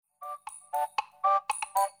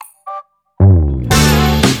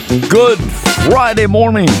Good Friday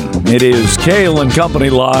morning. It is Kale and Company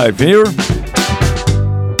live here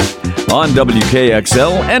on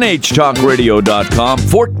WKXL, NHTalkRadio.com,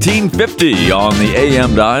 1450 on the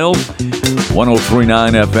AM dial,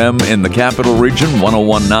 1039 FM in the capital region,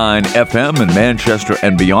 1019 FM in Manchester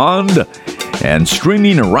and beyond, and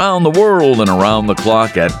streaming around the world and around the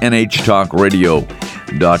clock at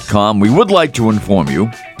NHTalkRadio.com. We would like to inform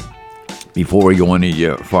you, before we go any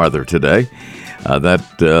farther today, that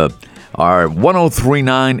our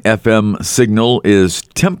 1039 FM signal is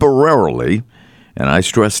temporarily, and I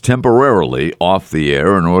stress temporarily, off the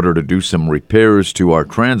air in order to do some repairs to our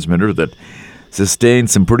transmitter that sustained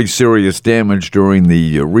some pretty serious damage during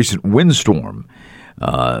the recent windstorm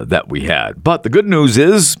that we had. But the good news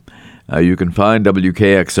is you can find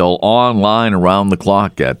WKXL online around the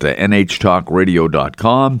clock at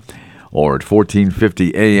NHTalkRadio.com or at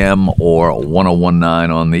 1450 AM or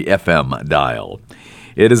 1019 on the FM dial.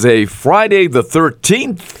 It is a Friday the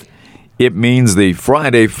 13th. It means the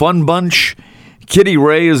Friday Fun Bunch. Kitty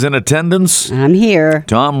Ray is in attendance. I'm here.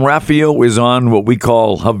 Tom Raffio is on what we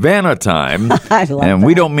call Havana time. I love and that.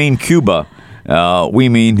 we don't mean Cuba. We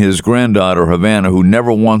mean his granddaughter, Havana, who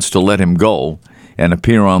never wants to let him go and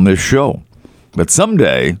appear on this show. But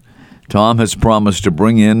someday, Tom has promised to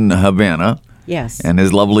bring in Havana. Yes. And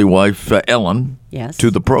his lovely wife, Ellen, Yes.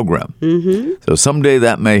 to the program. Mm-hmm. So someday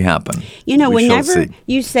that may happen. You know, We shall whenever see.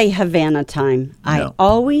 you say Havana time, Yeah.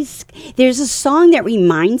 there's a song that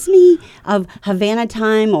reminds me of Havana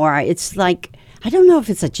time, or it's like, I don't know if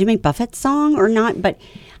it's a Jimmy Buffett song or not, but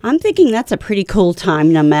I'm thinking that's a pretty cool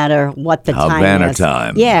time no matter what the time Havana is.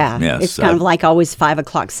 time. Yeah. Yes, It's kind of like always 5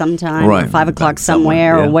 o'clock sometime, Right. or 5 o'clock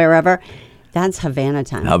Somewhere, somewhere, yeah. or wherever. That's Havana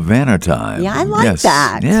time. Havana time. Yeah, I like Yes.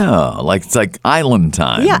 that. Yeah, it's like island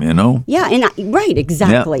time, Yeah. you know? Yeah, right,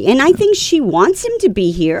 exactly. And I think she wants him to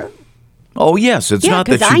be here. Oh, yes. It's Yeah, not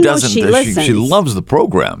that 'cause she I know doesn't. she She listens. loves the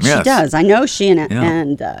program. Yes. She does. I know she and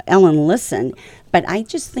Yeah. Ellen listen, but I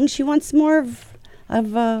just think she wants more of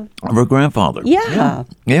Of her grandfather. yeah.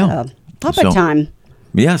 Yeah. Papa So- time.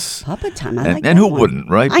 Yes. Papa time. I And, like and that who one. wouldn't,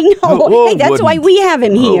 right? I know. Who Hey, that's why wouldn't? we have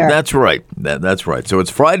him Oh, here. that's right. That's right. So it's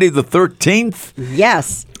Friday the 13th,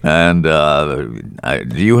 Yes. and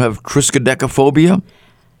do you have triskaidekaphobia?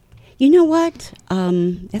 You know what?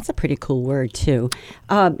 That's a pretty cool word too.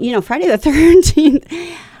 Friday the 13th.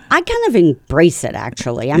 I kind of embrace it,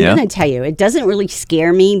 actually. I'm Yeah? going to tell you, it doesn't really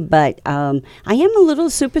scare me, but I am a little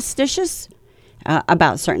superstitious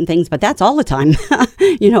about certain things, but that's all the time,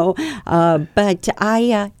 But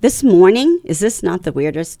this morning, is this not the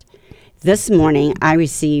weirdest? This morning, I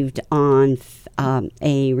received on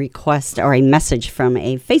a request or a message from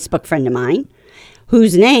a Facebook friend of mine,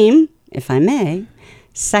 whose name, if I may,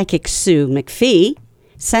 Psychic Sue McPhee,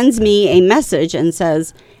 sends me a message and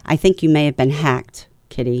says, I think you may have been hacked,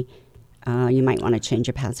 Kitty. You might want to change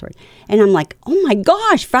your password. And I'm like, oh my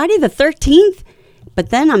gosh, Friday the 13th? But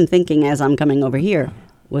then I'm thinking as I'm coming over here,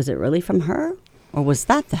 was it really from her? Or was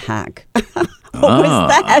that the hack? Or was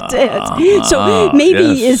that it? So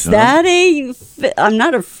maybe yes. is that I'm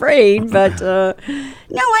not afraid, but no,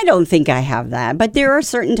 I don't think I have that. But there are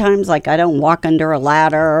certain times, like I don't walk under a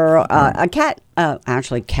ladder. A cat,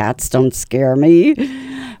 actually cats don't scare me.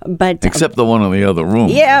 But Except the one in the other room.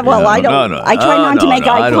 yeah, well, I don't. I try not to make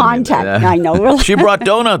eye contact. I know. She brought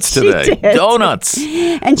donuts today. She did. Donuts.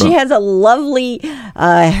 And she has a lovely.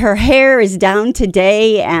 Her hair is down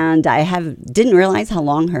today, and I didn't realize how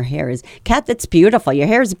long her hair is. Kat, that's beautiful. Your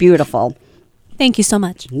hair is beautiful. Thank you so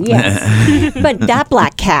much. Yes, but that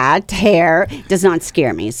black cat hair does not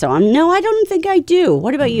scare me. So I don't think I do.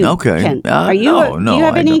 What about you? Okay. Ken? Are you? No, do you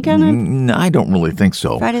have I any don't- kind of I don't really think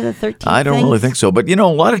so. Friday the 13th? I don't really think so. But, a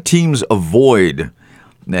lot of teams avoid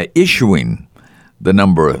issuing the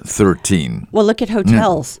number 13. Well, look at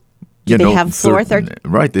hotels. Do You they know, have floor 13?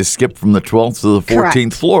 Right. They skip from the 12th to the 14th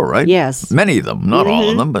Correct. floor, right? Yes. Many of them. Not all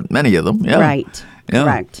of them, but many of them. Yeah. Right. Yeah.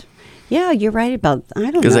 Correct. Yeah, you're right about. I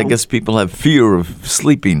don't know. Because I guess people have fear of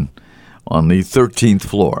sleeping on the 13th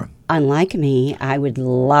floor. Unlike me, I would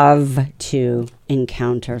love to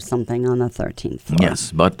encounter something on the 13th floor.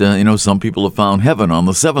 Yes, but some people have found heaven on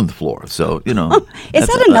the 7th floor. So Is that's-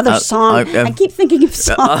 that another song? I keep thinking of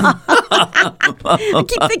songs. I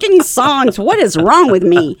keep thinking songs. What is wrong with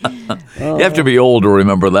me? You have to be old to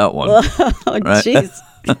remember that one. Oh, Right. jeez.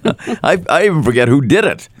 I even forget who did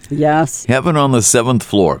it. Yes. Heaven on the 7th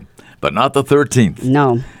floor, but not the 13th.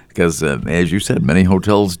 No. Because, as you said, many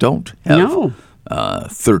hotels don't have No.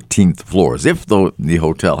 13th floors, if the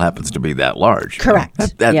hotel happens to be that large.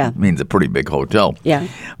 Correct. That means a pretty big hotel. Yeah.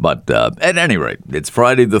 But at any rate, it's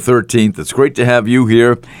Friday the 13th. It's great to have you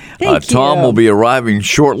here. Thank Tom you. will be arriving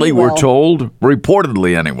shortly, He we're will. told,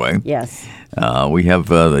 reportedly anyway. Yes. We have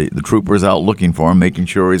the troopers out looking for him, making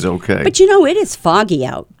sure he's okay. But it is foggy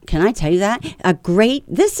out. Can I tell you that?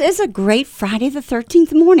 This is a great Friday the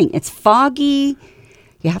 13th morning. It's foggy.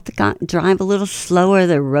 You have to drive a little slower.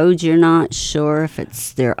 The roads, you're not sure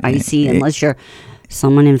if they're icy unless you're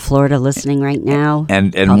someone in Florida listening right now.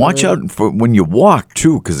 And watch out for when you walk,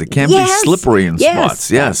 too, because it can be slippery in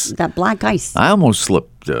spots. Yes. That black ice. I almost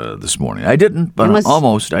slipped this morning. I didn't, but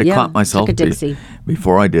almost. I caught myself took a Dixie.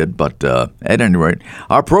 Before I did. But at any rate,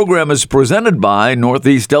 our program is presented by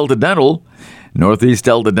Northeast Delta Dental. Northeast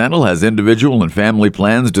Delta Dental has individual and family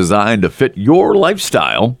plans designed to fit your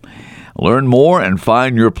lifestyle. Learn more and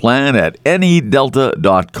find your plan at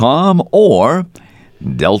anydelta.com or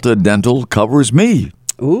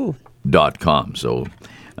deltadentalcoversme.com. So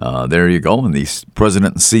there you go. And the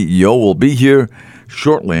president and CEO will be here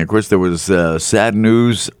shortly. Of course, there was sad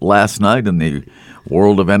news last night in the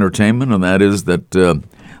world of entertainment, and that is that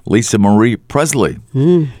Lisa Marie Presley,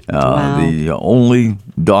 the only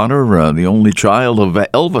daughter, the only child of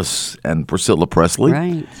Elvis and Priscilla Presley,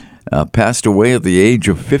 Right. Passed away at the age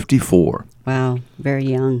of 54. Wow. Very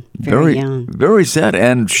young. Very young. Very sad.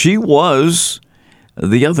 And she was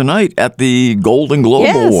the other night at the Golden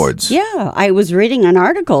Globe Awards. Yeah. I was reading an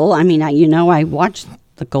article. I mean, I watched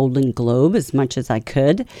the Golden Globe as much as I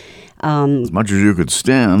could. As much as you could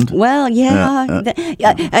stand. Well,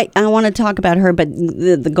 I want to talk about her, but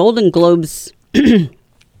the Golden Globes,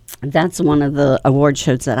 that's one of the award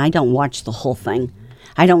shows that I don't watch the whole thing.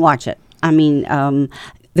 I don't watch it. I mean,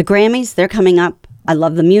 the Grammys, they're coming up. I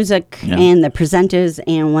love the music and the presenters,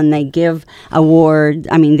 and when they give award,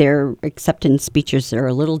 I mean, their acceptance speeches are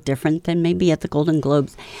a little different than maybe at the Golden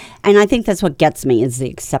Globes. And I think that's what gets me is the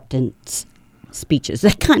acceptance speeches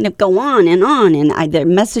that kind of go on, and their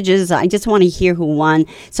messages, I just want to hear who won.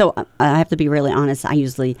 So I have to be really honest, I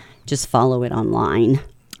usually just follow it online.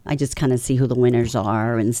 I just kind of see who the winners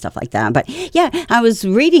are and stuff like that. But yeah, I was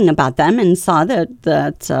reading about them and saw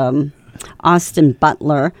that Austin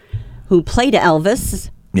Butler, who played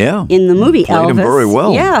Elvis in the movie played Elvis. Him very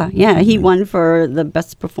well. Yeah, he won for the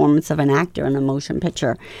best performance of an actor in a motion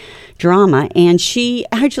picture drama. And she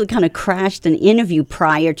actually kind of crashed an interview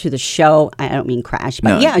prior to the show. I don't mean crash,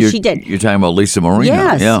 but she did. You're talking about Lisa Marie?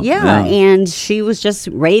 Yes, yeah. And she was just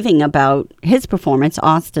raving about his performance,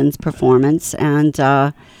 Austin's performance. And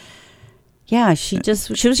she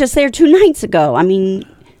was just there 2 nights ago. I mean,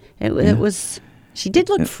 it was... She did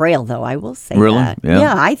look frail, though, I will say that.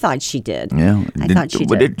 Yeah, I thought she did. Yeah. I thought she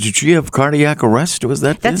did. Did she have cardiac arrest? Was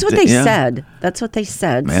that? That's what they said. That's what they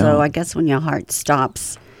said. Yeah. So I guess when your heart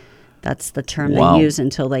stops, that's the term they use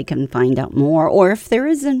until they can find out more. Or if there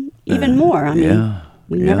isn't even more. I mean,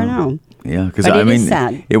 we never know. Yeah, because I mean, is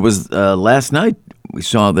sad. It was last night we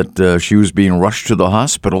saw that she was being rushed to the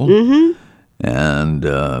hospital. Mm-hmm. And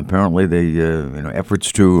apparently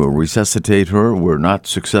efforts to resuscitate her were not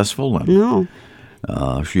successful. No.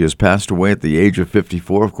 She has passed away at the age of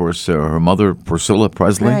 54. Of course, her mother, Priscilla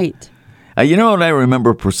Presley. Right. You know what I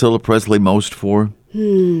remember Priscilla Presley most for?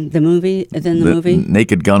 The movie? The movie?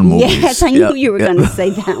 Naked Gun movies. Yes, I knew you were going to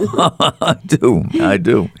say that one. I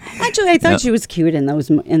do. Actually, I thought she was cute in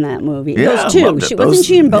that movie. Yeah, those two. Wasn't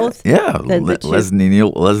she in both? Yeah.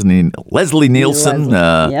 Leslie Nielsen.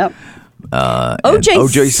 Yep.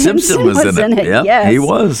 O.J. Simpson was in it. Yeah, yes. He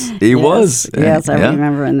was. He was. Yes, I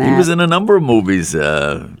remember in that. He was in a number of movies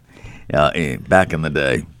back in the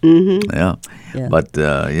day. Mm-hmm. Yeah. But,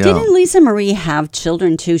 Didn't Lisa Marie have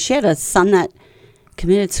children, too? She had a son that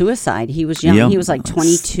committed suicide. He was young. He was like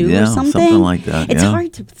 22 or something. Something like that. It's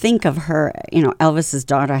hard to think of her, Elvis's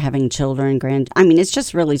daughter having children, I mean, it's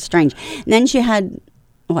just really strange. And then she had...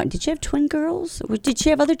 What, did she have twin girls? Or did she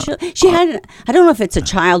have other children? She had, I don't know if it's a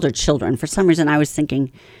child or children. For some reason, I was thinking,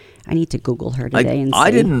 I need to Google her today and see.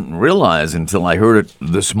 I didn't realize until I heard it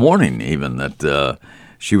this morning even that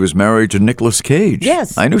she was married to Nicolas Cage.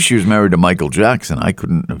 Yes. I knew she was married to Michael Jackson. I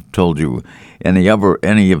couldn't have told you any of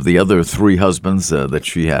the other 3 husbands that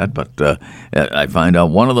she had, but I find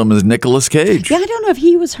out one of them is Nicolas Cage. Yeah, I don't know if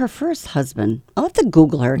he was her first husband. I'll have to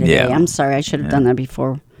Google her today. Yeah. I'm sorry, I should have done that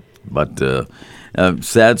before. But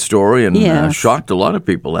sad story and shocked a lot of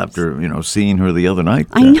people after seeing her the other night.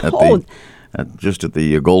 I know. At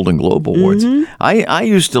the Golden Globe Awards. Mm-hmm. I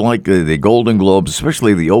used to like the Golden Globes,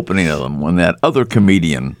 especially the opening of them, when that other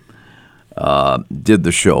comedian did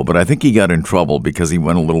the show. But I think he got in trouble because he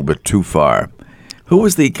went a little bit too far. Who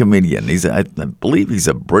was the comedian? I believe he's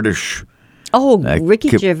a British Oh, Ricky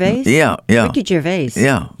Gervais? Yeah. Ricky Gervais.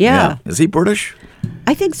 Yeah. Is he British?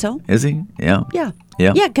 I think so. Is he? Yeah. Yeah.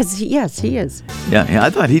 Yeah. Yeah, because, yes, he is. Yeah. I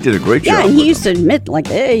thought he did a great job. Yeah, and with he used them. to admit, like,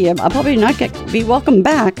 hey, I'll probably not be welcome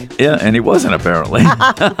back. Yeah, and he wasn't, apparently.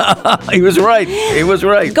 He was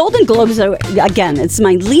right. Golden Globes, are, again, it's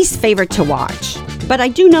my least favorite to watch. But I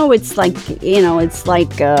do know it's like, it's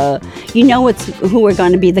who are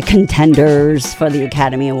going to be the contenders for the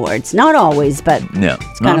Academy Awards. Not always, but Yeah.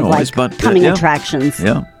 it's kind of always, like but, coming yeah. attractions.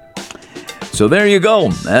 Yeah. So there you go.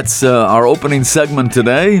 That's our opening segment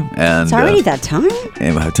today. And It's already that time?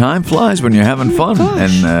 time flies when you're having fun.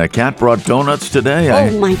 gosh. And Kat brought donuts today. I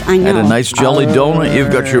know. Had a nice jelly donut.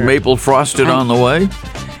 You've got your maple frosted on the way.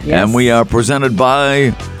 Yes. And we are presented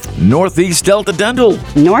by Northeast Delta Dental.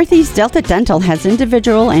 Northeast Delta Dental has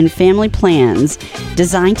individual and family plans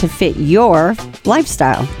designed to fit your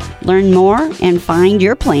lifestyle. Learn more and find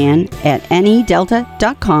your plan at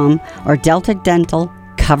anydelta.com or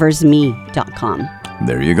deltadentalcoversme.com.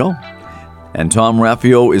 There you go. And Tom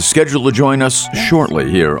Raffio is scheduled to join us shortly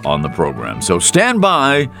here on the program. So stand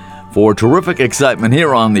by for terrific excitement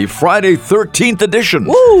here on the Friday 13th edition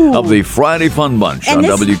of the Friday Fun Bunch on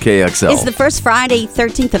WKXL. It's the first Friday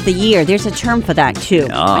 13th of the year. There's a term for that, too.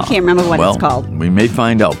 I can't remember what it's called. We may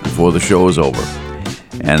find out before the show is over.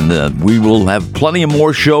 And we will have plenty of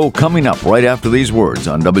more show coming up right after these words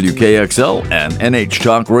on WKXL and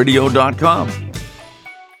NHTalkRadio.com.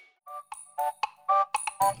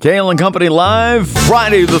 Kale and Company Live,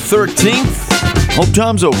 Friday the 13th. Hope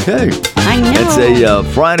Tom's okay. I know. It's a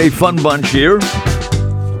Friday Fun Bunch here.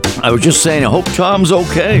 I was just saying, I hope Tom's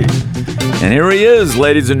okay. And here he is,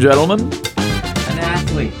 ladies and gentlemen. An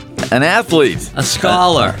athlete. An athlete. A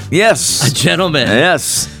scholar. Yes. A gentleman.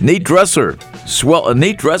 Yes. Neat dresser. A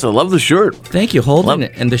neat dress. I love the shirt. Thank you. Holding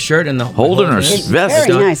it. And the shirt and the Holding her It's vest.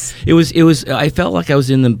 very nice. It was, I felt like I was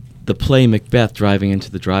in the play Macbeth driving into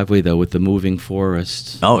the driveway, though, with the moving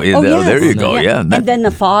forest. Oh, yeah, yes. there you go. Yeah. And then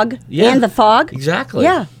the fog. Yeah. And the fog. Exactly.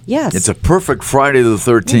 Yeah. Yes. It's a perfect Friday the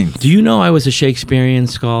 13th. Do you know I was a Shakespearean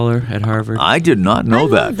scholar at Harvard? I did not know I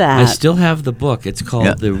love that. I still have the book. It's called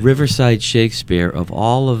Yeah. The Riverside Shakespeare of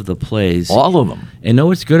all of the plays. All of them. And know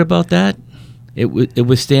what's good about that? It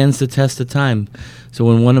withstands the test of time. So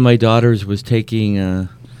when one of my daughters was taking a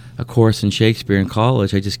course in Shakespeare in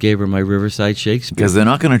college, I just gave her my Riverside Shakespeare. Because they're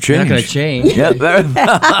not going to change. They're not going to change. Yeah,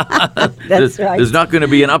 That's right. There's not going to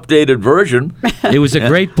be an updated version. It was a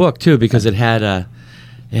great book too because it had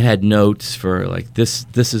notes for like this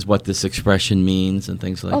is what this expression means and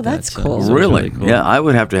things like that. Oh, that's So cool. it was Really? cool. Yeah, I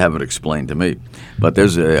would have to have it explained to me. But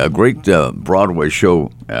there's a great Broadway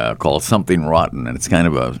show called Something Rotten, and it's kind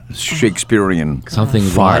of a Shakespearean Something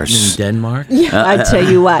farce. rotten in Denmark. Yeah, I tell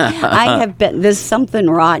you what, I have been. There's something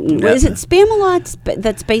rotten. Yeah. Is it Spamalot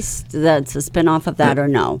that's a spinoff of that or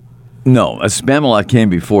no? No, a Spamalot came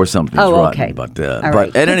before Something's Oh, Rotten. okay. But, All but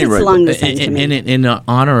right. at any It's rate, along the same to me. In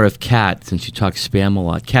honor of Kat, since you talk spam a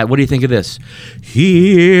lot, Kat, what do you think of this?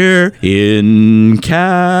 Here in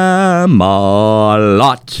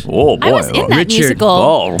Camelot. oh boy. I was in that Richard. musical.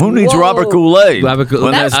 Oh, who needs Whoa. Robert Goulet Robert Goulet.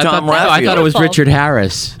 when there's I Tom thought, I thought it was Raffio? Richard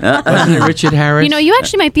Harris. Wasn't it Richard Harris? You know, you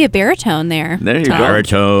actually might be a baritone there. There you Tom. go.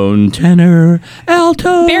 baritone, tenor,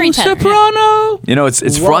 alto, Baritone, soprano. You know, it's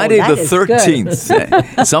Whoa, Friday that the is good.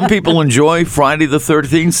 13th. Some people enjoy Friday the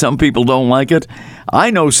 13th. Some people don't like it. I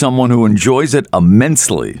know someone who enjoys it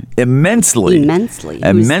immensely. Immensely.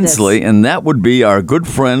 Who's this? And that would be our good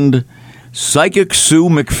friend, Psychic Sue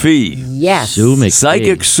McPhee. Yes. Sue McPhee.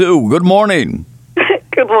 Psychic Sue, good morning.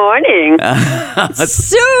 Good morning.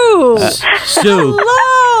 Sue. Sue.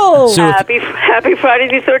 Hello. Sue, if- Happy Friday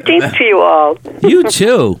the 13th to you all. you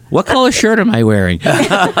too. What color shirt am I wearing?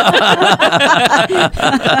 A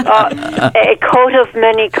coat of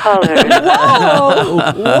many colors.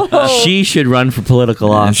 Whoa. She should run for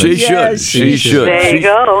political office. She should. Yes, She she should. There you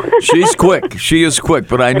go. She's quick. She is quick.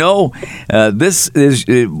 But I know this is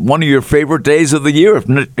one of your favorite days of the year,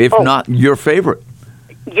 if not your favorite.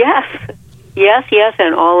 Yes,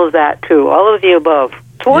 and all of that too. All of the above.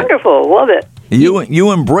 It's wonderful. Love it.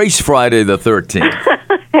 You embrace Friday the 13th.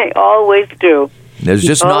 I always do. There's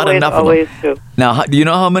just not enough of Always them. do. Now, do you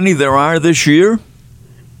know how many there are this year?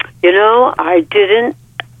 You know, I didn't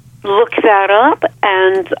look that up,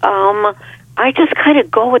 and I just kind of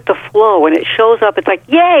go with the flow. When it shows up, it's like,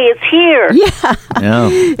 yay, it's here. Yeah.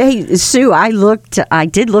 Hey, Sue, I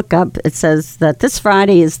did look up. It says that this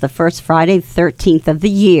Friday is the first Friday, 13th of the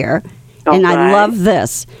year. And I Alright. love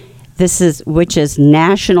this. which is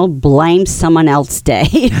National Blame Someone Else Day.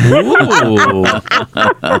 Ooh.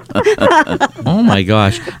 Oh my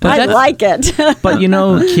gosh! But I like it. But you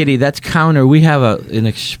know, Kitty, that's counter. We have an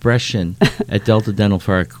expression at Delta Dental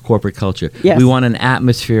for our corporate culture. Yes. We want an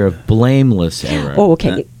atmosphere of blameless error. Oh,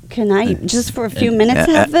 okay. Can I just for a few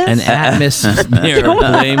minutes have this? An atmosphere of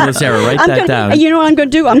blameless error. Write that down. You know what I'm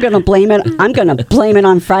going to do? I'm going to blame it. I'm going to blame it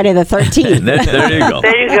on Friday the 13th. There you go.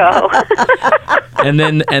 There you go. And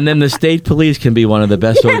then the state police can be one of the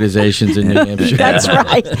best organizations in New Hampshire. That's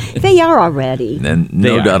right. They are already. And They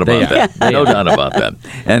no are. doubt They about are. that. No doubt about that.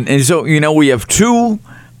 And so, we have two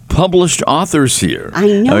published authors here. I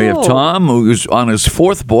know. We have Tom, who's on his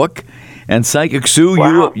fourth book, and Psychic Sue,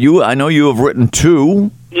 Wow. you I know you have written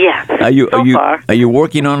two. Yes. Are you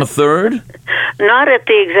working on a third? Not at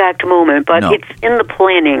the exact moment, but No. it's in the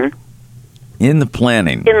planning. In the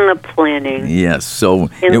planning. In the planning. Yes. So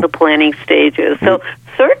In the planning stages. So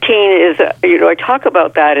 13 is, I talk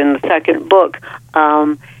about that in the second book,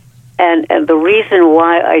 and the reason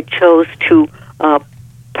why I chose to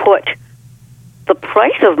put the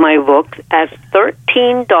price of my book as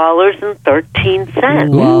 $13.13.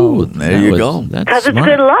 Whoa, there you go. That's Because it's smart.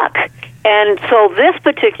 good luck. And so this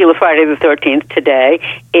particular Friday the 13th today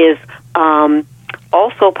is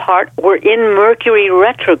also we're in Mercury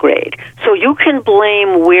retrograde. So you can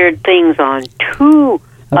blame weird things on two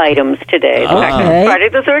items today. Okay. Friday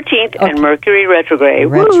the 13th and Mercury retrograde.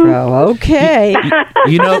 Woo! Retro. Okay.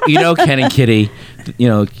 you know, Ken and Kitty,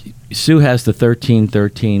 Sue has the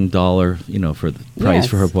 $13 for the price Yes.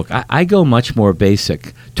 for her book. I go much more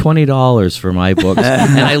basic, $20 for my books,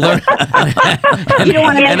 and I learned. You don't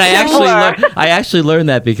want to And I actually learned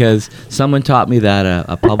that because someone taught me that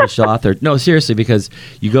a published author. No, seriously, because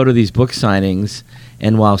you go to these book signings,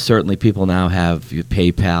 and while certainly people now have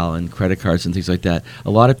PayPal and credit cards and things like that,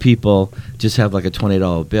 a lot of people just have like a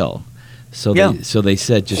 $20 bill. So they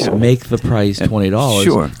said just make the price $20,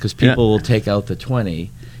 Sure. because people will take out the $20.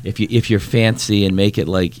 If you're fancy and make it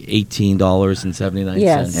like $18.79,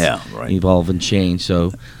 Yes. Yeah, right. evolve and change.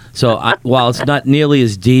 So while it's not nearly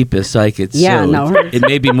as deep as Psychic Sue, it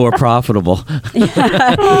may be more profitable.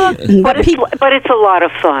 But it's a lot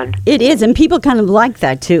of fun. It is, and people kind of like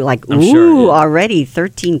that too. Like, I'm ooh, sure, yeah. already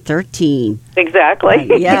 1313. Exactly.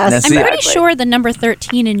 Yes. That's I'm it. pretty sure the number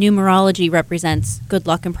 13 in numerology represents good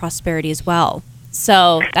luck and prosperity as well.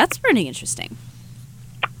 So that's pretty interesting.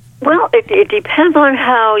 Well, it depends on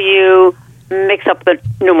how you mix up the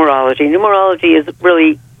numerology. Numerology is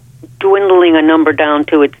really dwindling a number down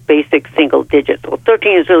to its basic single digits. So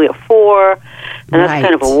 13 is really a 4, and that's Right.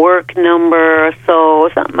 kind of a work number, so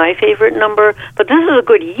it's not my favorite number. But this is a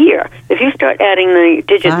good year. If you start adding the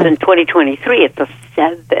digits in 2023, it's a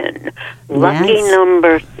 7. Lucky Yes.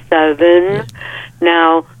 number 7.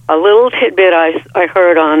 Now, a little tidbit I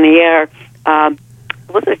heard on the air,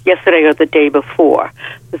 was it yesterday or the day before,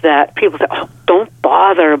 that people say, don't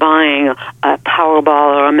bother buying a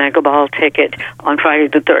Powerball or a Mega Ball ticket on Friday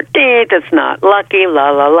the 13th. It's not lucky, la,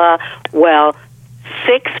 la, la. Well,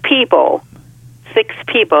 6 people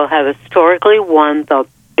have historically won the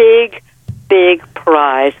big, big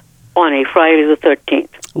prize on a Friday the 13th.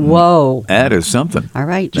 Whoa. That is something. All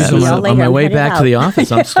right. So See y'all on later. my I'm way headed back to out. the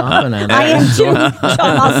office, I'm stopping at I am too. Tom,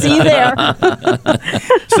 I'll see you there.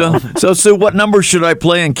 So Sue, what number should I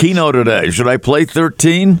play in Keno today? Should I play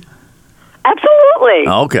 13? Absolutely.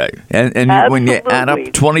 Okay. And when you add up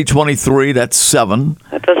Absolutely. 2023, that's 7.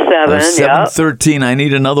 That's a 7, 7, 13, I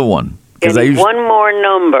need another one. And one more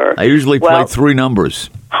number. I usually play Well, 3 numbers.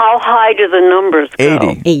 How high do the numbers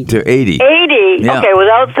go? 80 to 80. 80. Yeah. Okay,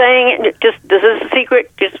 without saying it, this is a secret.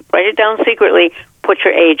 Just write it down secretly. Put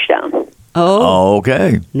your age down. Oh,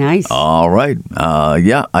 Okay. nice. All right.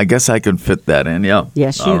 Yeah, I guess I can fit that in. Yeah.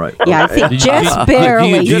 Yes, All you. right. Yeah, I think just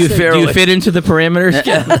barely. Do you Barely. fit into the parameters?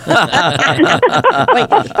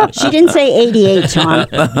 Wait, she didn't say 88, Tom.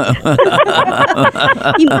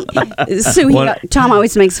 Tom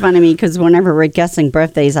always makes fun of me because whenever we're guessing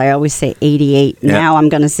birthdays, I always say 88. Yeah. Now I'm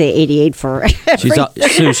going to say 88 for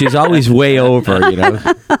Sue, she's always way over,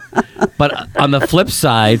 But on the flip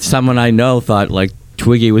side, someone I know thought like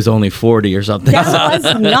Twiggy was only 40 or something. That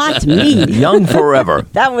was not me. Young forever.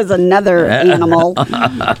 That was another animal.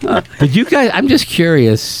 Did you guys? I'm just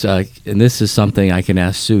curious, and this is something I can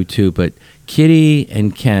ask Sue too. But Kitty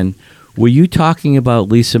and Ken, were you talking about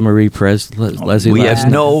Lisa Marie Leslie? We last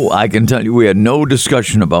had I can tell you, we had no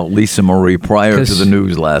discussion about Lisa Marie prior to the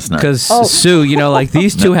news last night. Because Sue, like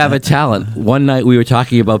these two have a talent. One night we were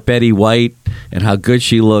talking about Betty White and how good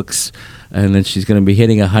she looks. and then she's going to be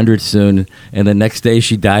hitting 100 soon. And the next day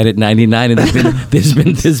she died at 99, and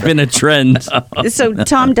there's been a trend. So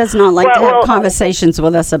Tom does not like to have conversations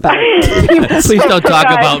with us about Please don't talk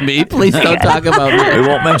about me. Please don't talk about me. We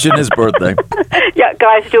won't mention his birthday. Yeah,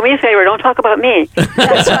 guys, do me a favor. Don't talk about me.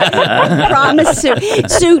 That's right. Promise, Sue.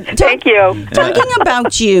 Sue, Thank you. talking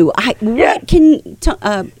about you,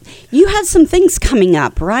 you have some things coming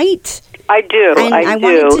up, right? I do. And I do.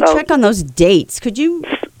 wanted to check on those dates. Could you?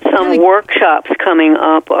 Some workshops coming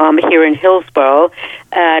up here in Hillsborough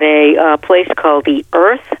at a place called the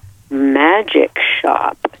Earth Magic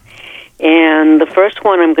Shop. And the first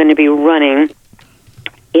one I'm going to be running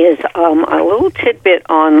is a little tidbit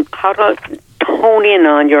on how to hone in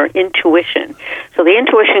on your intuition. So the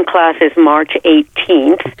intuition class is March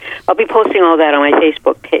 18th. I'll be posting all that on my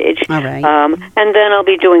Facebook page. All right. And then I'll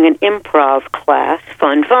be doing an improv class,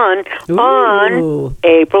 fun, on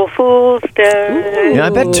April Fool's Day. Yeah, I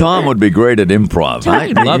bet Tom would be great at improv. I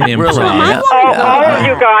love improv. Really, yeah. All of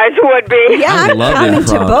you guys would be. Yeah, I'm love coming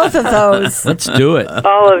to improv. both of those. Let's do it.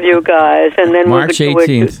 All of you guys. And then March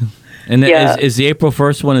 18th. And Yeah. is the April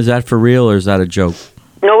 1st one, is that for real or is that a joke?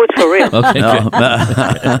 No, it's for real. Okay, No,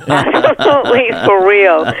 good. Absolutely for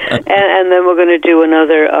real. And then we're going to do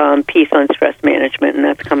another piece on stress management, and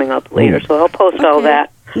that's coming up later. So I'll post all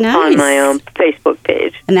that on my Facebook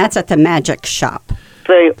page. And that's at the Magic Shop.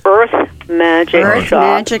 The Earth Magic Shop.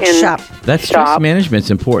 Magic in- Shop. That stress management's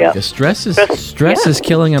important Yeah. because stress Stress, is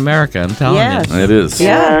killing America. I'm telling Yes. you. it is.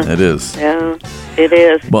 Yeah. It is. Yeah, it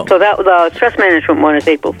is. Well- So that the stress management one is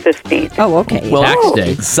April 15th. Oh, okay. Well, Tax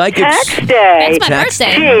day. Psychics. Tax Day. That's my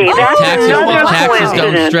birthday. Gee, that's Taxes, another taxes don't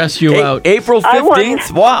coincidence. stress you out. April I wonder-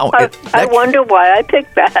 15th? Wow. I wonder why I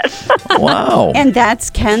picked that. Wow. And that's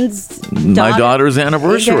Ken's My daughter's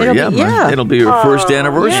anniversary. It'll be- yeah. It'll be her first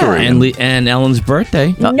anniversary. And Ellen's birthday.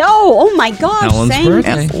 No, oh my gosh. Ellen's same.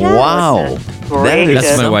 birthday. Yes. Wow. That is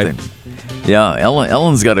That's my something. Yeah,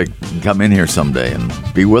 Ellen's got to come in here someday and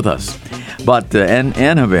be with us. But and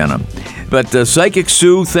Havana. But Psychic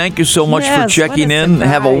Sue, thank you so much Yes, for checking what a in.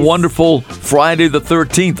 Have a surprise. wonderful Friday the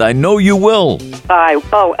 13th. I know you will.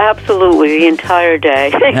 Absolutely, the entire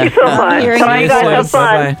day. Thank you so much. hearing Bye, you, guys. Sue. Have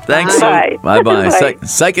fun. Bye-bye. Thanks, Bye. Sue. Bye-bye. Bye.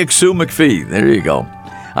 Psychic Sue McPhee. There you go.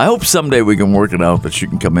 I hope someday we can work it out that she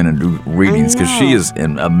can come in and do readings because she know. is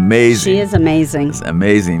amazing. She is amazing.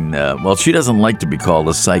 Amazing. Well, she doesn't like to be called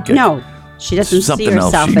a psychic. No, she doesn't Something see else.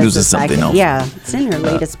 herself She as uses a psychic. something else. Yeah, it's in her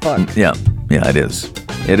latest book. Yeah, it is.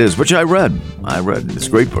 It is, which I read. It's a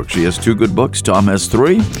great book. She has 2 good books. Tom has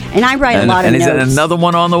 3. And I write a lot of and he's got notes. another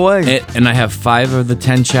one on the way. And I have 5 of the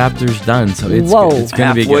 10 chapters done, so it's Whoa. it's going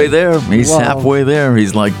to be halfway good. there. He's Whoa. halfway there.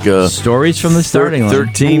 He's like Stories from the starting line.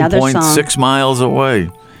 13.6 miles away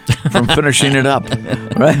from finishing it up.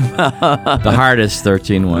 Right? The hardest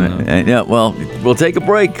 13 one. though. And yeah, well, we'll take a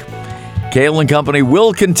break. Kale and Company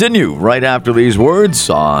will continue right after these words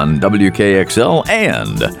on WKXL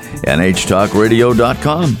and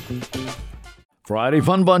NHTalkRadio.com. Friday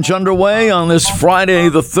Fun Bunch underway on this Friday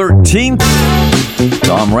the 13th.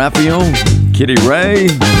 Tom Raffio, Kitty Ray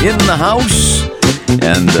in the house.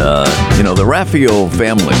 And, the Raffio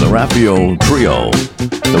family, the Raffio trio.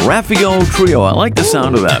 The Raffio trio. I like the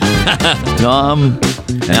sound of that. Tom,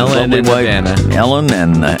 and Ellen lovely and wife, Havana. Ellen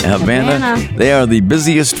and Havana. Havana. They are the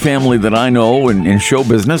busiest family that I know in show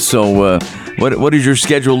business. So, what does your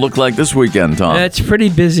schedule look like this weekend, Tom? It's pretty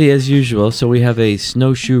busy as usual. So we have a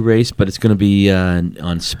snowshoe race, but it's going to be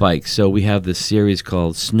on spikes. So we have this series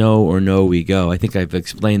called Snow or No We Go. I think I've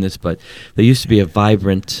explained this, but there used to be a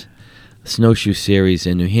vibrant snowshoe series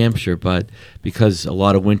in New Hampshire, but because a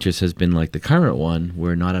lot of winters has been like the current one,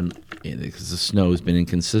 we're not on because the snow has been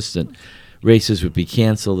inconsistent. Races would be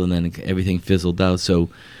canceled, and then everything fizzled out. So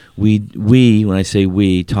we when I say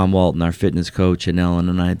we, Tom Walton, our fitness coach, and Ellen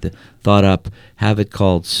and I thought up have it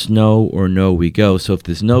called Snow or No We Go. So if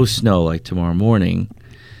there's no snow like tomorrow morning,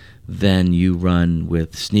 then you run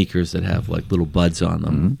with sneakers that have like little buds on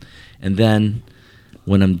them, and then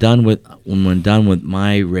when I'm done with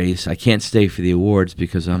my race, I can't stay for the awards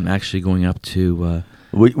because I'm actually going up to.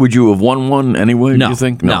 Would you have won one anyway? No, do you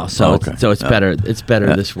think? no. So Oh, it's better. It's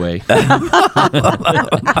better this way.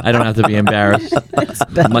 I don't have to be embarrassed.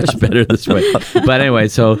 Much better this way. But anyway,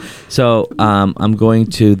 so I'm going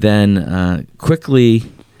to then quickly,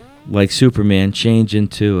 like Superman, change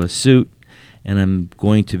into a suit, and I'm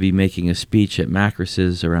going to be making a speech at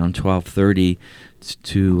Macris's around 12:30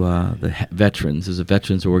 to the veterans. There's a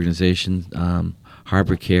veterans organization,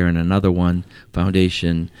 Harbor Care, and another one,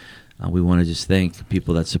 Foundation. We want to just thank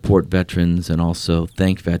people that support veterans and also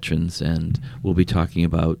thank veterans, and we'll be talking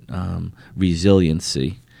about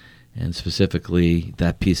resiliency and specifically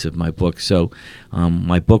that piece of my book. So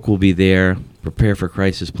my book will be there, Prepare for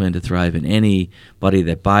Crisis, Plan to Thrive, and anybody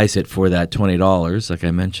that buys it for that $20, like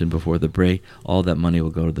I mentioned before the break, all that money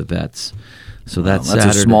will go to the vets. So that's a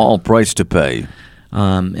Saturday. small price to pay.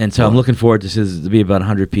 And so I'm looking forward to this to be about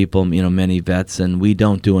 100 people, many vets, and we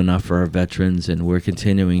don't do enough for our veterans, and we're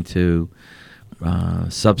continuing to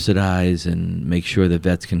subsidize and make sure that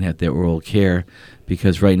vets can have their oral care,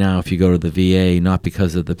 because right now if you go to the VA, not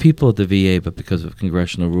because of the people at the VA, but because of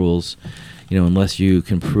congressional rules, unless you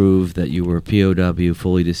can prove that you were a POW,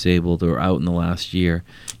 fully disabled, or out in the last year,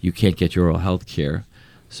 you can't get your oral health care.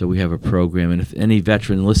 So we have a program, and if any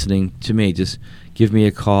veteran listening to me, just give me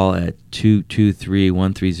a call at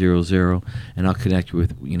 223-1300, and I'll connect you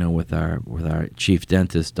with our chief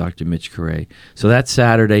dentist, Dr. Mitch Correa. So that's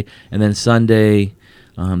Saturday, and then Sunday,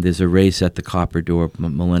 there's a race at the Copper Door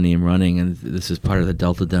Millennium Running, and this is part of the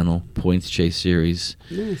Delta Dental Points Chase Series.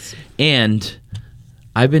 Nice. And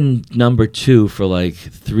I've been number 2 for like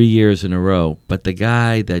 3 years in a row, but the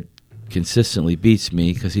guy that consistently beats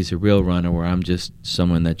me, because he's a real runner where I'm just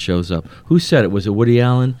someone that shows up. Who said it? Was it Woody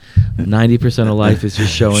Allen? 90% of life is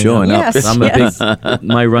just showing up. Yes, I'm a big,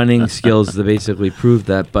 my running skills to basically prove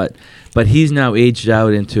that, but he's now aged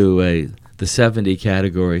out into the 70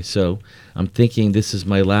 category, so I'm thinking this is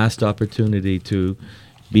my last opportunity to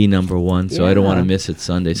be number 1, so I don't want to miss it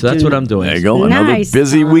Sunday. So that's what I'm doing. There you go. Another Nice,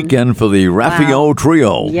 busy Tom. weekend for the Raffio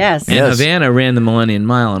Trio. Yes. And Havana ran the Millennium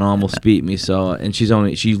Mile and almost beat me. So, and she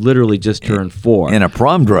literally just turned 4 In a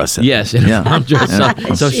prom dress. Yes, in a prom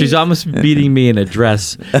dress. So she's almost beating me in a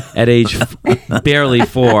dress at age barely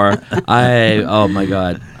 4. Oh my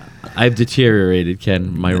God. I've deteriorated,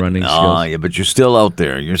 Ken, my running skills. Oh, yeah, but you're still out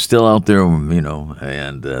there. You're still out there,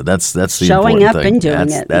 and that's the Showing important up thing. and doing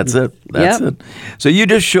it. That's it. That's Yep. it. So you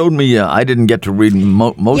just showed me. I didn't get to read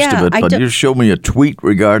most Yeah, of it, I but don't- you showed me a tweet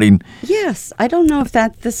regarding Yes, I don't know if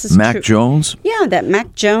this is Mac true. Jones. Yeah, that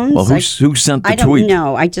Mac Jones. Well, who sent the I don't tweet?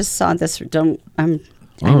 know. I just saw this. Oh, And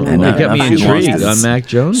you got me I- intrigued Yes. on Mac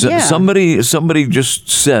Jones. So Yeah. somebody just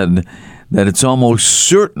said that it's almost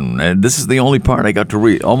certain, and this is the only part I got to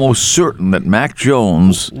read, almost certain that Mac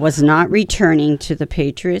Jones was not returning to the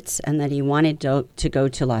Patriots and that he wanted to go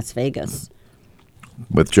to Las Vegas.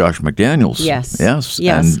 with Josh McDaniels. Yes. Yes.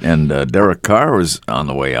 Yes. And Derek Carr is on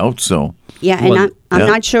the way out, so Yeah, and Well, I'm yeah.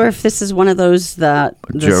 not sure if this is one of those Jared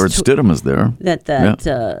Stidham is there.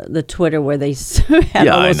 the Twitter where they have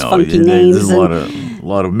Yeah, all I those know. funky There's names. a and-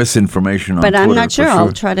 lot of misinformation on but Twitter. I'm not sure. for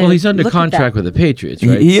I'll try to. Well, he's under look at contract that. with the Patriots, He-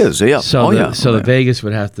 right? he is, yeah. So, Oh, the, yeah. so the Vegas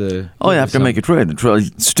would have to. Oh, you have to make a trade.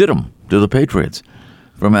 Stidham to the Patriots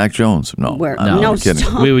for Mac Jones. No, Where- I'm no, kidding.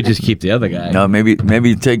 stop. We would just keep the other guy. No,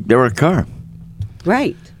 maybe take Derek Carr.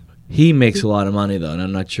 Right. He makes a lot of money, though, and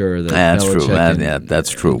I'm not sure that. That's true. Belichick and- That's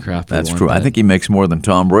true. and Kraft would That's want true. I that. think he makes more than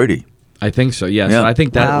Tom Brady. I think so. Yeah. Yeah. So I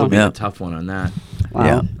think that Wow. would be Yeah. a tough one on that. Wow.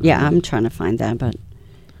 Yeah. Yeah, I'm trying to find that, but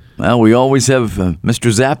Well, we always have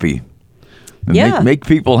Mr. Zappy. Yeah. Make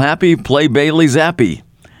people happy. Play Bailey Zappy.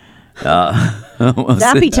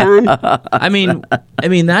 zappy time. I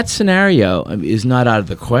mean that scenario is not out of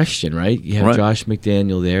the question, right? You have Right. Josh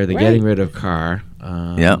McDaniel there. They're Right. getting rid of Carr.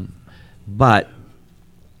 Yeah. But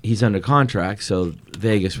he's under contract, so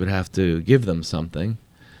Vegas would have to give them something.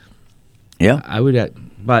 Yeah. I would,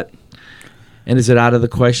 and is it out of the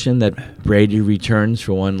question that Brady returns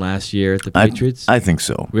for one last year at the Patriots? I think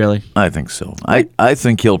so. Really? I think so. I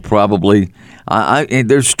think he'll probably.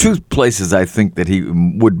 There's two places I think that he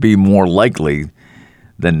would be more likely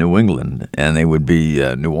than New England, and they would be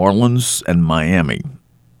New Orleans and Miami.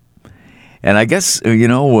 And I guess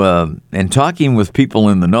and talking with people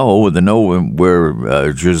in the know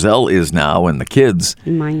where Giselle is now and the kids,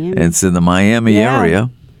 In Miami. it's in the Miami Yeah. area,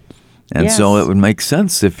 and so Yes. it would make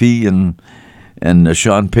sense if he and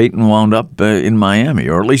Sean Payton wound up in Miami,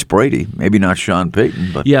 or at least Brady. Maybe not Sean Payton,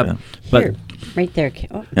 but Yeah, but Here, right there.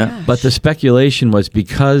 Oh, Yeah. gosh. but the speculation was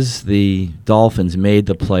because the Dolphins made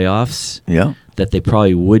the playoffs yeah. that they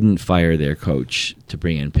probably wouldn't fire their coach to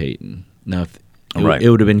bring in Peyton. Now, Right. it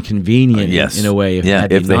would have been convenient Yes. in a way if,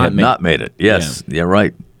 they had not made it. Yes, you're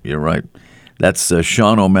right. You're right. That's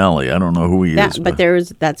Sean O'Malley. I don't know who he is. But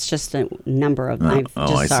that's just a number of. I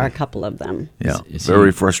I saw see. a couple of them. Yeah, Is very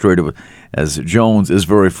he- frustrated with, as Jones is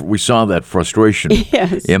we saw that frustration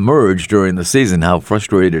Yes. emerge during the season, how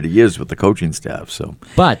frustrated he is with the coaching staff. So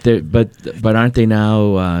But aren't they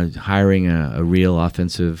now hiring a real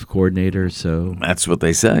offensive coordinator? So that's what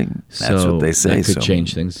they say. That's what they say. That could so.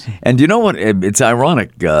 change things. And you know what? It's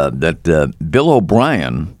ironic that Bill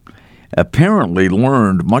O'Brien apparently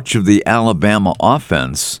learned much of the Alabama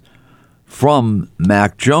offense from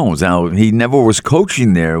Mac Jones. Now, he never was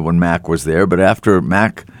coaching there when Mac was there, but after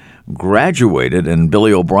Mac graduated, and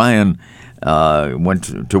Billy O'Brien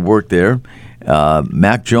went to work there.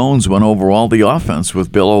 Mac Jones went over all the offense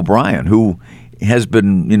with Bill O'Brien, who has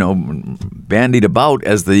been, bandied about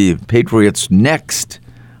as the Patriots' next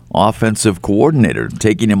offensive coordinator,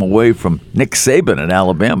 taking him away from Nick Saban at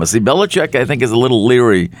Alabama. See, Belichick, I think, is a little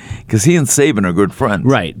leery because he and Saban are good friends.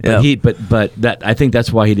 Right, but that I think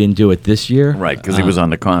that's why he didn't do it this year. Right, because he was on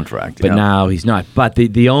the contract. But now he's not. But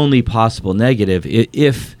the only possible negative,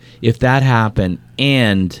 if that happened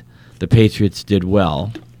and the Patriots did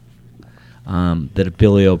well, that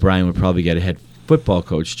Billy O'Brien would probably get a head football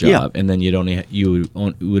coach job, and then you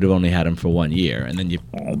would have only had him for 1 year, and then you.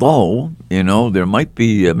 Although there might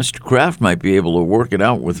be Mr. Kraft might be able to work it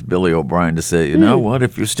out with Billy O'Brien to say, you know what,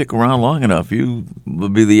 if you stick around long enough, you will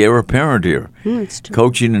be the heir apparent here,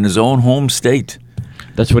 coaching in his own home state.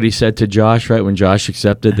 That's what he said to Josh, right, when Josh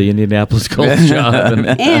accepted the Indianapolis Colts job and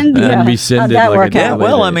then rescinded. How'd that work out?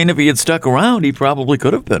 Well, I mean, if he had stuck around, he probably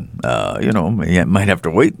could have been. He might have to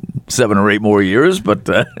wait 7 or 8 more years, but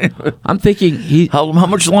I'm thinking how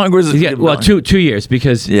much longer is it? Well, 2 years,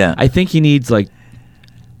 because I think he needs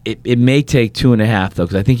it may take 2.5 though,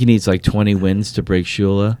 because I think he needs 20 wins to break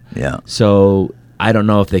Shula. Yeah. So I don't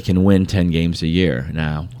know if they can win 10 games a year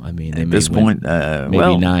now. I mean, they at may this win point,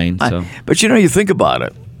 maybe 9. So. But you think about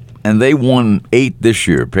it, and they won 8 this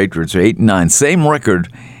year. Patriots are 8-9, same record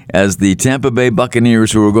as the Tampa Bay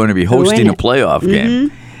Buccaneers, who are going to be hosting a playoff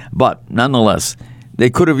game. But nonetheless,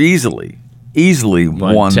 they could have easily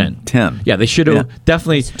won 10. Yeah, they should have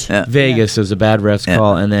definitely. Vegas was a bad ref's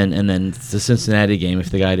call, and then the Cincinnati game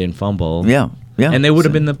if the guy didn't fumble. Yeah. And they would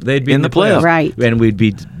have they'd be in the playoffs. Right. And we'd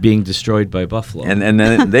be being destroyed by Buffalo. And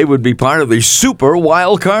then they would be part of the Super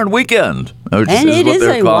Wild Card Weekend. And it is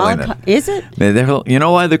a wild card. Is it? You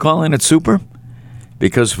know why they're calling it Super?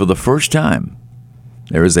 Because for the first time,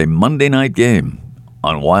 there is a Monday night game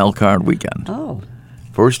on Wild Card Weekend. Oh.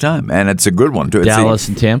 First time. And it's a good one, too. Dallas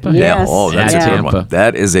and Tampa? Yes. Yeah. Oh, that's a good one.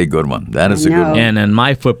 That is a good one. That is a good one. And in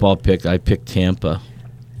my football pick, I picked Tampa.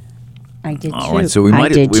 I did too. All right, so we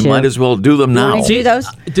might as well do them now. Want to do those?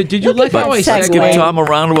 Did you like how I Let's give Tom a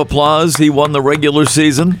round of applause. He won the regular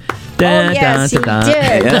season. Yes, he did.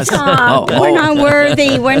 Yes. Tom, we're not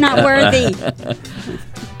worthy. We're not worthy.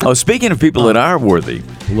 Oh, speaking of people that are worthy,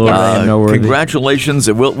 Lord, I am no worthy. Congratulations.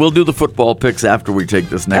 We'll do the football picks after we take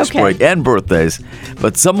this next break, and birthdays.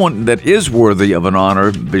 But someone that is worthy of an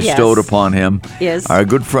honor bestowed upon him, our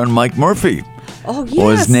good friend Mike Murphy. Oh, yes.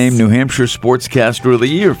 Was named New Hampshire Sportscaster of the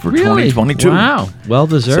Year for 2022. Wow. Well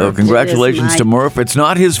deserved. So congratulations to Murph. It's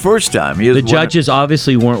not his first time. The judges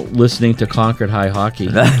obviously weren't listening to Concord High Hockey.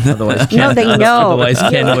 Otherwise, Ken, they know. Otherwise,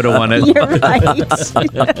 Ken would have won it. You're right.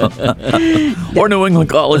 Or New England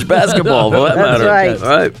College basketball, for that matter. That's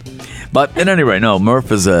right. But at any rate, no,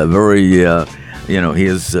 Murph is a very... he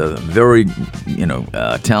is a very,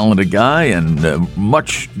 talented guy and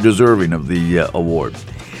much deserving of the award.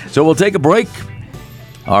 So we'll take a break.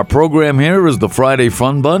 Our program here is the Friday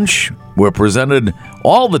Fun Bunch. We're presented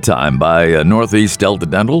all the time by Northeast Delta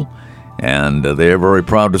Dental, and they are very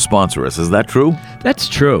proud to sponsor us. Is that true? That's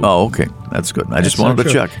true. Oh, okay. That's good. I just wanted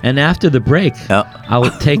to check. And after the break,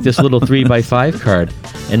 I'll take this little 3x5 card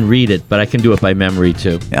and read it, but I can do it by memory,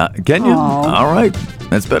 too. Yeah, can you? All right.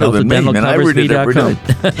 That's better than me, and I read it every day.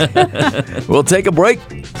 We'll take a break.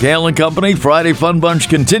 Kale and Company Friday Fun Bunch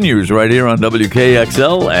continues right here on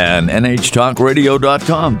WKXL and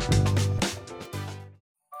NHTalkRadio.com.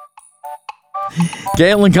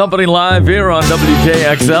 Kale and Company live here on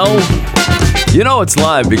WKXL. It's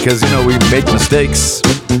live because, we make mistakes.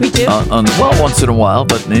 We do? Once in a while,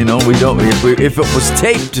 but, we don't. If it was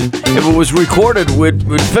taped, if it was recorded, we'd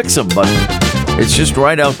fix them, but it's just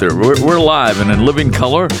right out there. We're live and in living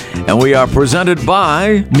color, and we are presented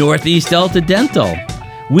by Northeast Delta Dental.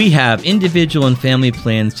 We have individual and family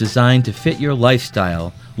plans designed to fit your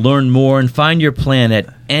lifestyle. Learn more and find your plan at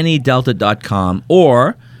anydelta.com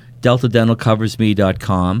or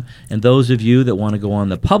deltadentalcoversme.com, and those of you that want to go on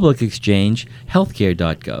the public exchange,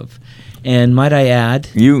 healthcare.gov. And might I add...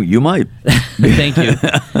 You might. Thank you.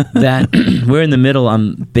 That we're in the middle,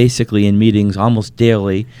 I'm basically in meetings almost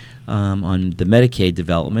daily on the Medicaid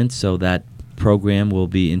development, so that program will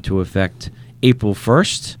be into effect April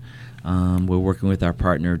 1st. We're working with our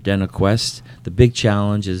partner, DentaQuest. The big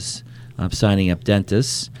challenge is signing up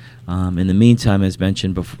dentists. In the meantime, as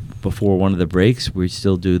mentioned before one of the breaks, we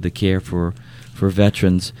still do the care for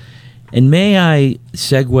veterans. And may I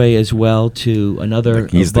segue as well to another...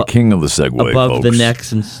 He's the king of the segue, above folks. the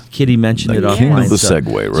next, and Kitty mentioned it offline. The king of the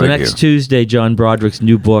segue, right So next here. Tuesday, John Broderick's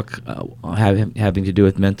new book having to do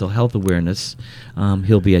with mental health awareness,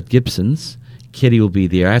 he'll be at Gibson's Kitty will be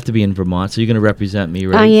there. I have to be in Vermont, so you're going to represent me,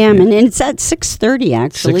 right? I am, and it's at 6:30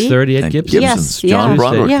 actually. 6:30 at And Gibson's. Yes, John yeah.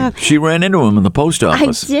 Broderick. Yeah. She ran into him in the post I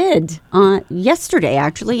office. did yesterday,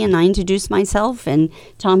 actually, and I introduced myself. And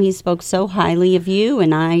Tom, he spoke so highly of you,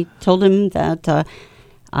 and I told him that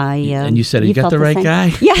And you said, you got felt the right same.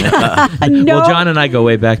 guy? Yeah, no. Well, John and I go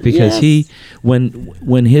way back because Yes.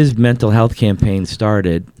 when his mental health campaign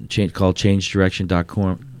started, called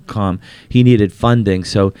ChangeDirection.com, he needed funding,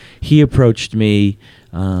 so he approached me.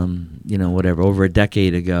 Over a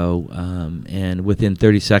decade ago, and within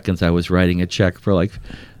 30 seconds, I was writing a check for like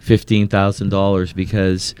 $15,000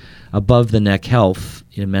 because above the neck health,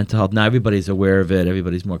 mental health. Now everybody's aware of it,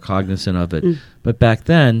 everybody's more cognizant of it, but back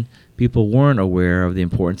then people weren't aware of the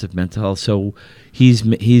importance of mental health. So he's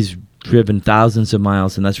driven thousands of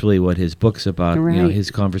miles, and that's really what his book's about. Right. His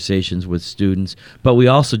conversations with students. But we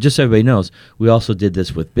also, just so everybody knows, we also did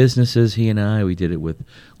this with businesses. He and I, we did it with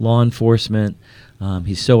law enforcement.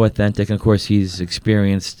 He's so authentic. And of course, he's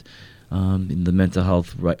experienced in the mental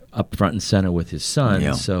health right up front and center with his son.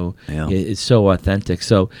 Yeah. So Yeah. it's so authentic.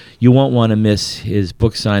 So you won't want to miss his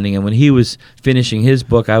book signing. And when he was finishing his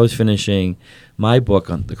book, I was finishing my book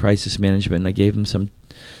on the crisis management, and I gave him some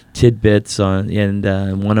tidbits on, and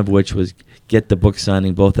one of which was get the book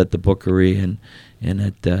signing both at the Bookery and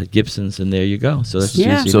at Gibson's, and there you go. So that's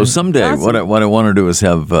Yeah. Tuesday So night. someday, Awesome. what I want to do is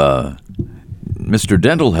have Mr.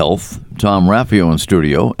 Dental Health, Tom Raffio in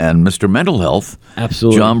studio, and Mr. Mental Health,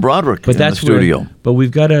 Absolutely. John Broderick But in that's the studio. But we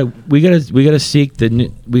gotta seek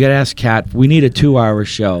we gotta ask Kat. We need a 2-hour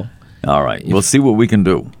show All right, we'll see what we can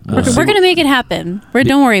do. We're going to make it happen.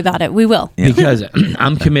 Don't worry about it. We will. because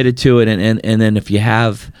I'm committed to it. And then if you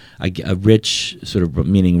have a rich sort of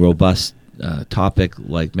meaning robust topic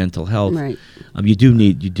like mental health, Right. you do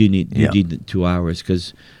need Yeah. the 2 hours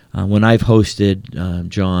because when I've hosted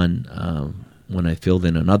John. When I filled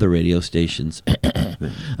in on other radio stations,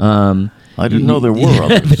 I didn't know there were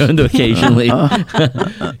others. occasionally,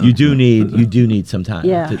 you do need some time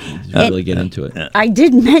Yeah. to really get into it. I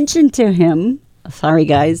did mention to him, sorry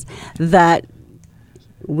guys, that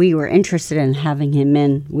we were interested in having him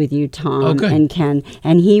in with you, Tom Okay. and Ken,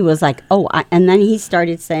 and he was like, and then he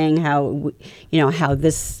started saying how, how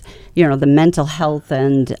this, the mental health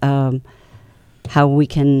and how we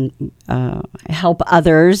can help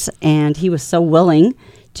others, and he was so willing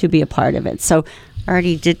to be a part of it. So I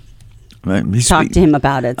already did Right, he's talk spe- to him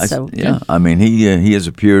about it. I- So yeah, I mean he has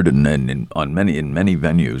appeared in many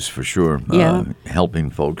venues for sure, Yeah.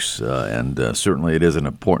 helping folks, and certainly it is an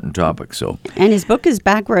important topic. So And his book is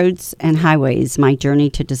Backroads and Highways: My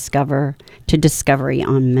Journey to Discovery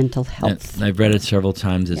on Mental Health. And I've read it several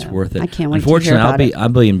times. It's Yeah. worth it. I can't wait to hear Unfortunately,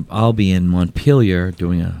 about I'll be in Montpelier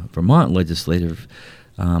doing a Vermont legislative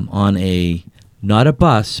on not a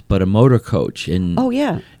bus but a motor coach. And Oh,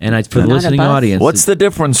 yeah. and for the Not a listening bus? audience, what's the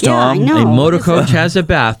difference, Yeah, I Tom? know. a motor coach has a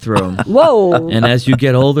bathroom. Whoa. And as you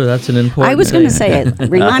get older, that's an important. I was going to thing. say it.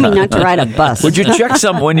 Remind me not to ride a bus. Would you check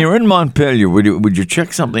some when you're in Montpelier? Would you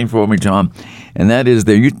check something for me, Tom? And that is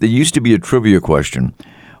there used to be a trivia question.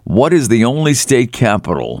 What is the only state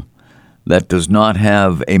capital that does not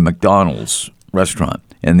have a McDonald's restaurant?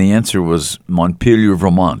 And the answer was Montpelier,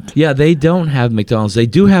 Vermont. Yeah, they don't have McDonald's. They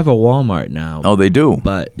do have a Walmart now. Oh, they do,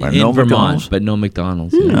 but But in no Vermont, McDonald's? but no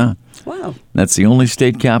McDonald's. Yeah. Wow. That's the only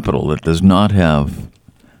state capital that does not have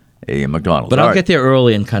a McDonald's. But All I'll right. get there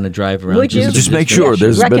early and kind of drive around. Would you? Just make to- sure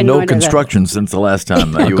there's been no Reconnoiter that. construction since the last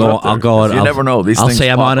time that I'll you go. were up there. I'll go. 'Cause And you never know. These I'll things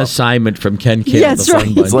say I'm pop on up. assignment from Ken Kim. Yes, the right.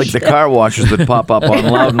 Fun Bunch. It's like the car washes that pop up on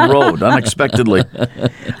Loudon Road unexpectedly.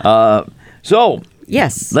 So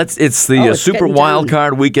Yes. it's the Oh, it's Super getting Wild down.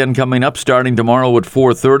 Card weekend coming up, starting tomorrow at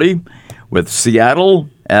 4:30, with Seattle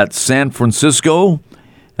at San Francisco.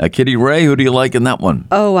 Kitty Ray, who do you like in that one?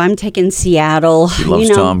 Oh, I'm taking Seattle. She loves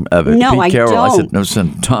Tom. No, Pete I Carroll. don't. I said no,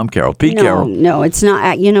 son, Tom Carroll. Pete no, Carroll. no, it's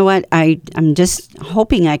not. You know what? I'm just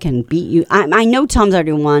hoping I can beat you. I know Tom's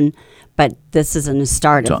already won, but this isn't the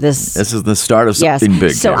start of this. This is the start of Yes. something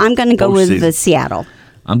big. So here. I'm going to go with Postseason. the Seattle.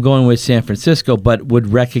 I'm going with San Francisco, but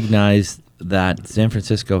would recognize that San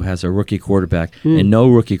Francisco has a rookie quarterback, and no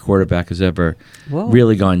rookie quarterback has ever Whoa.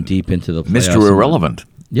 really gone deep into the playoffs. Mr. Irrelevant.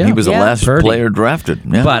 Yeah. He was the Yeah. last Purdy. player drafted.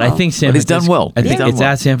 Yeah. But I think San But he's Francisco. done well. I think He's done it's well.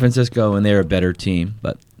 at San Francisco, and they're a better team.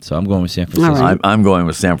 But so I'm going with San Francisco. All right. I'm going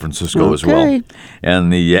with San Francisco as well. Okay.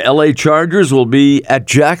 And the LA Chargers will be at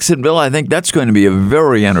Jacksonville. I think that's going to be a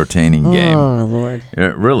very entertaining game. Oh Lord.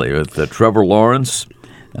 Really, with Trevor Lawrence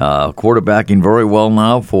quarterbacking very well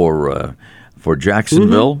now for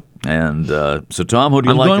Jacksonville. And so, Tom, who do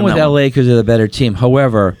you I'm like going in with that one? LA because they're the better team.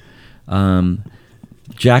 However,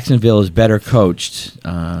 Jacksonville is better coached.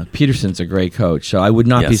 Peterson's a great coach, so I would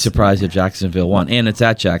not be Yes. surprised if Jacksonville won, and it's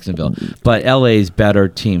at Jacksonville. But LA's better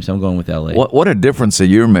team, so I'm going with LA. What a difference a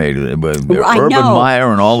year made with I Urban know.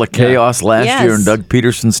 Meyer and all the chaos last Yes. year, and Doug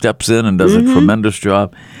Peterson steps in and does a tremendous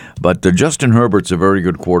job. But Justin Herbert's a very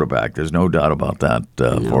good quarterback. There's no doubt about that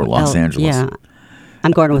for Los Angeles. Yeah,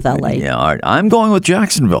 I'm going with LA. Yeah, all right. I'm going with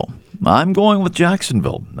Jacksonville.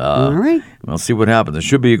 All right. We'll see what happens. It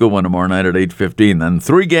should be a good one tomorrow night at 8:15. Then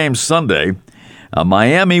 3 games Sunday.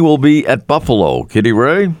 Miami will be at Buffalo. Kitty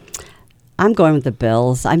Ray? I'm going with the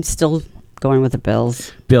Bills. I'm still going with the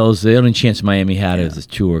Bills. Bills, the only chance Miami had is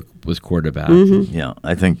Tua was quarterback. Yeah,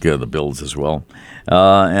 I think the Bills as well.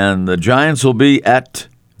 And the Giants will be at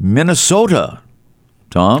Minnesota.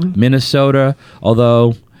 Tom? Minnesota,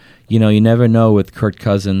 although, you never know with Kirk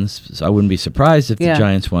Cousins. So I wouldn't be surprised if the Yeah.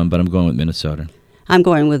 Giants won, but I'm going with Minnesota. I'm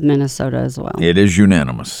going with Minnesota as well. It is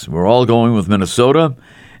unanimous. We're all going with Minnesota.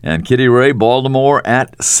 And Kitty Ray, Baltimore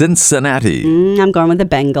at Cincinnati. I'm going with the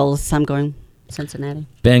Bengals. I'm going Cincinnati.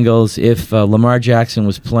 Bengals, if Lamar Jackson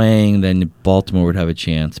was playing, then Baltimore would have a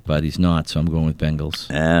chance, but he's not, so I'm going with Bengals.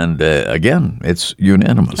 And again, it's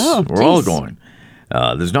unanimous. Oh, We're all geez. going.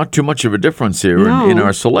 There's not too much of a difference here No. in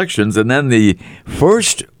our selections. And then the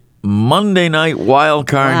first Monday night wild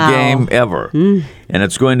card Wow. game ever. And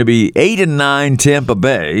it's going to be 8-9 Tampa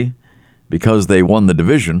Bay because they won the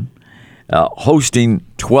division, hosting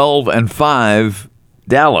 12-5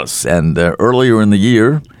 Dallas. And earlier in the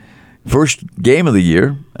year, first game of the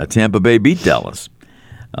year, Tampa Bay beat Dallas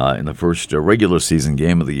in the first regular season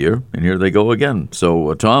game of the year. And here they go again.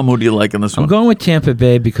 So, Tom, who do you like in this I'm one? going with Tampa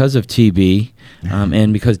Bay because of TB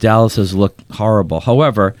and because Dallas has looked horrible.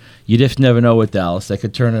 However, you just never know with Dallas. They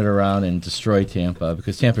could turn it around and destroy Tampa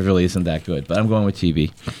because Tampa really isn't that good. But I'm going with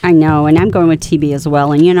TB. I know, and I'm going with TB as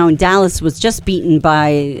well. And, Dallas was just beaten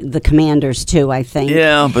by the Commanders, too, I think.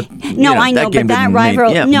 Yeah, but No, I know, game but that didn't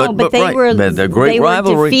rivalry. mean- No, but they right. were. But the great they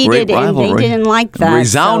rivalry, were defeated, great rivalry. and they didn't like that.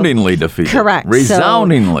 Resoundingly defeated. Correct.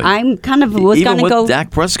 Resoundingly. So I'm kind of was Even going to with go.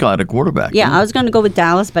 Dak Prescott at quarterback. Yeah, I was going to go with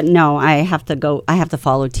Dallas, but no, I have to go. I have to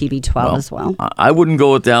follow TB12 as well. I wouldn't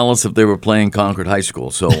go with Dallas if they were playing Concord High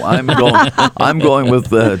School. So I'm going. I'm going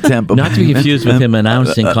with Tampa. Not to be confused with him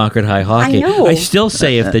announcing Concord High Hockey. know. I still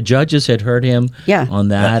say if the judges had heard him Yeah. on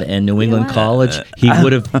that and New England College, he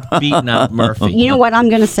would have beaten out Murphy. You know what I'm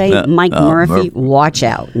going to say, Mike Murphy? Watch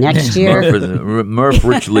out next year. Murph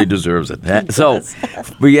richly deserves it. So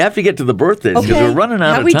we have to get to the birthdays because Okay. we're running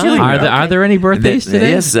out How of we time. doing? Are there any birthdays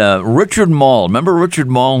today? Yes, Richard Mall. Remember Richard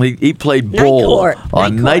Mall? He played Night bowl Court.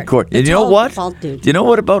 on Night Night Court. Court. And The you know tall, what? bald dude. Do you know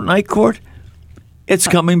what about Night Court? It's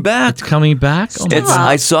coming back. It's coming back? Oh my It's, God.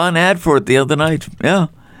 I saw an ad for it the other night. Yeah.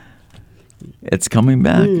 It's coming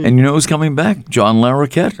back. And you know who's coming back? John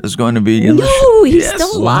Larroquette is going to be in the show. No, he's Yes.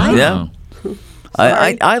 still alive. Yeah.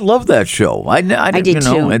 I love that show. I did you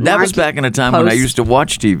know, too. and that was Mark back in a time when I Post. used to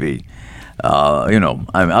watch TV.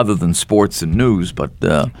 Other than sports and news, but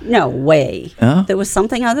No way. Huh? There was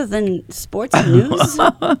something other than sports and news.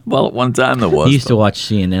 well, at one time there was. He used to watch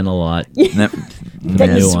CNN a lot.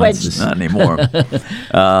 Then you nuances. switched. Not anymore.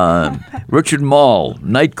 Richard Mall,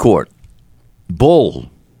 Night Court, Bull,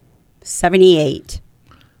 78.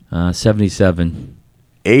 77.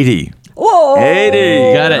 80. Whoa!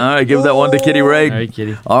 80. Got it. All right, give that one to Kitty Ray. All right,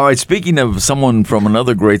 Kitty. All right, speaking of someone from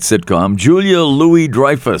another great sitcom, Julia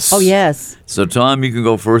Louis-Dreyfus. Oh, yes. So, Tom, you can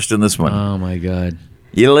go first in this one. Oh, my God.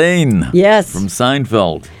 Elaine. Yes. From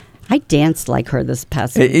Seinfeld. I danced like her this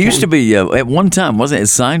past It used to weekend. be, at one time, wasn't it?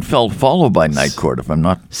 Seinfeld followed by Night Court, if I'm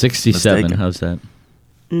not 67. mistaken. How's that?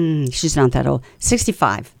 She's not that old.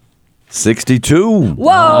 65. 62.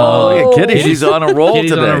 Whoa! Oh, yeah, Kitty, she's on a roll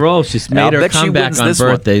Kitty's today. on a roll. She's made I'll her bet she comeback wins on this one.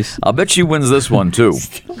 birthdays. I'll bet she wins this one, too.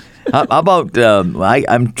 How about,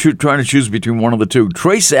 I'm trying to choose between one of the two.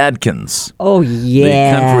 Trace Adkins. Oh,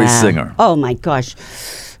 yeah. country singer. Oh, my gosh.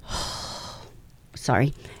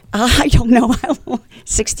 Sorry. I don't know.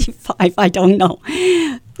 65. I don't know.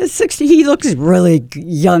 60. He looks really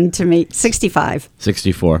young to me. 65.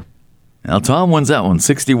 64. Now, Tom wins that one,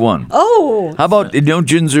 61. Oh. How about,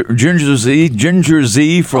 Ginger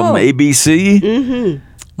Z from Oh. ABC?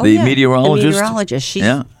 Oh, The yeah. meteorologist? The meteorologist. She's,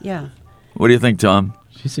 Yeah. Yeah. What do you think, Tom?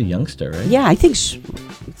 She's a youngster, right? Yeah, I think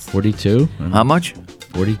 42? How much?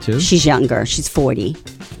 42? she's younger. She's 40.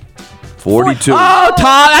 42. Oh, Todd,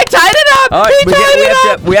 I tied it up! All right,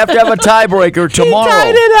 we have to have a tiebreaker tomorrow.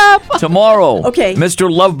 tied it up! Tomorrow. Okay. Mr.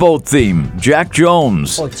 Love Boat theme. Jack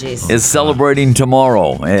Jones Oh, jeez. is celebrating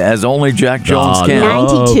tomorrow, as only Jack Jones Oh, can. no.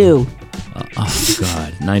 92. Oh,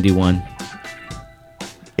 God. 91.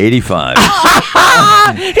 85.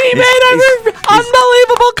 He made an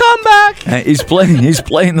unbelievable comeback. He's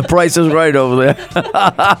playing the prices right over there.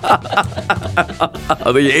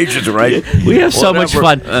 The agent's right. We have so much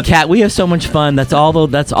Whatever. fun, Kat. We have so much fun. That's all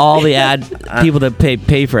the ad people that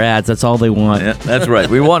pay for ads. That's all they want. Yeah, that's right.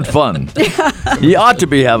 We want fun. You ought to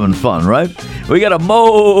be having fun, right? We got to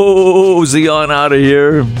mosey on out of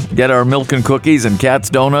here. Get our milk and cookies and Kat's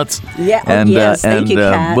donuts. Yeah, oh, and yes, thank you,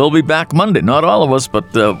 Kat. we'll be back Monday. Not all of us, but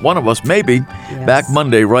one of us maybe back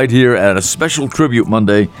Monday right here at a special tribute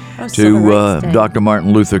Monday Civil to Rights Day. Dr.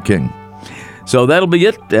 Martin Luther King. So that'll be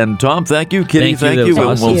it. And Tom, thank you. Kitty, Thank you. That was And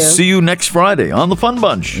awesome. we'll Thank you. see you next Friday on the Fun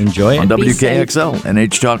Bunch. Enjoy it. On Be safe. WKXL and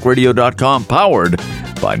HTalkradio.com, powered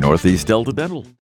by Northeast Delta Dental.